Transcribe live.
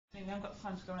we haven't got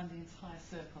time to go around the entire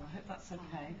circle. I hope that's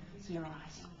okay. So you're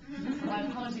right. My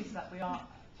apologies that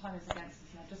time is against us.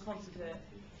 And I just wanted to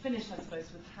finish, I suppose,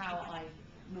 with how I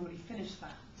normally finish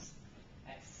that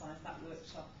exercise, that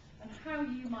workshop, and how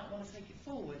you might want to take it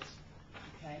forward.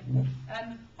 Okay.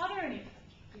 Are there any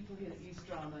people here that use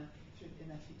drama in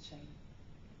their teaching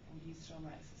or use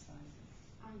drama exercises?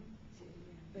 I do,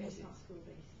 yeah. But it's not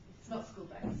school-based. It's not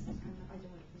school-based. I don't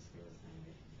work for schools, I'm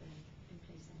in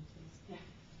play centres. Yeah,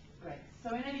 great.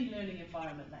 So in any learning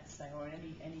environment, let's say, or in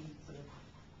any sort of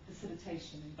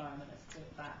facilitation environment, let's call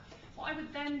it that, what I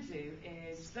would then do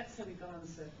is, let's say we've gone on the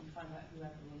circle and find out who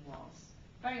everyone was.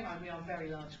 Bearing in mind we are a very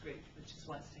large group, which is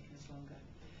why it's taken us longer.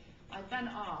 I'd then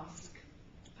ask,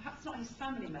 perhaps not his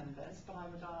family members, but I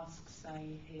would ask,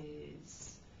 say,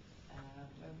 his,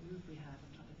 who have we had?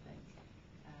 I'm trying to think.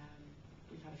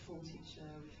 We've had a form teacher,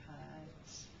 we've had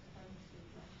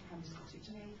primary school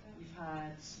teacher, we've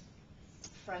had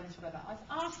friends, whatever. I'd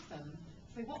ask them,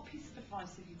 say, what piece of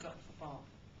advice have you got for Bob?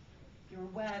 You're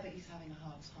aware that he's having a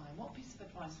hard time. What piece of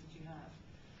advice would you have?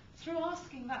 Through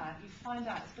asking that, you find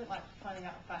out, it's a bit like finding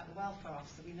out about the welfare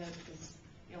officer. We know that this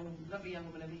lovely young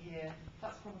woman over here,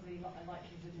 that's probably not a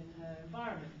likelihood in her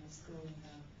environment, in her school,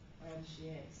 wherever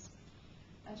she is.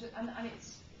 And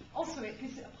it's also, it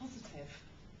gives it a positive.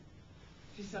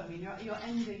 Do you see what I mean? You're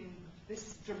ending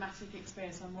this dramatic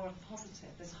experience on more of a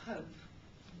positive. There's hope,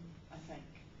 I think.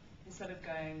 Instead of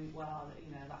going, well,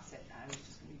 that's it now, he's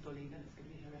just going to be bullied and it's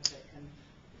going to be horrific. And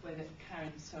the way that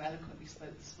Karen so eloquently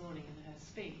spoke this morning in her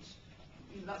speech,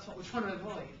 that's what we're trying to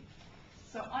avoid.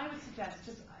 So I would suggest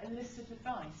just a list of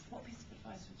advice. What piece of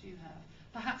advice would you have?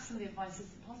 Perhaps some of the advice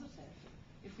isn't positive.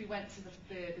 If we went to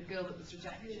the girl that was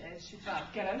rejected, she'd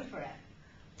like, get over it.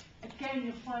 Again,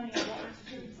 you're finding out what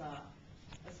attitudes are,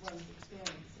 as well as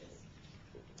experiences.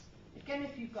 Again,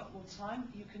 if you've got more time,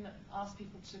 you can ask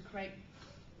people to create,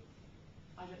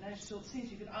 I don't know, short scenes.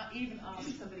 You could even ask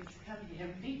somebody to come here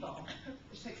and be Bob,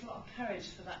 which takes a lot of courage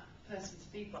for that person to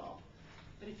be Bob.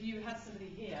 But if you had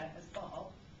somebody here as Bob,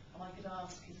 and I could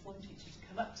ask his form teacher to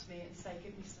come up to me and say,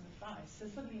 give me some advice. So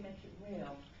suddenly make it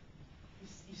real.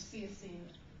 You see a scene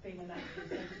being enacted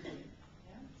physically.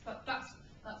 Yeah? So that's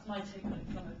my take on it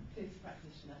from a theatre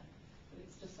practitioner. But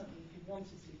it's just something, if you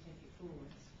wanted to, take it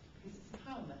forward. Because it's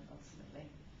empowerment, ultimately.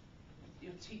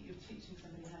 You're teaching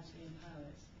somebody how to be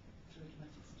empowered through a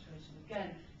dramatic situation.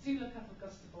 Again, do look up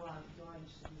Augusta Boal if you are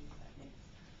interested in these techniques.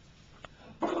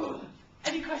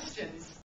 Any questions?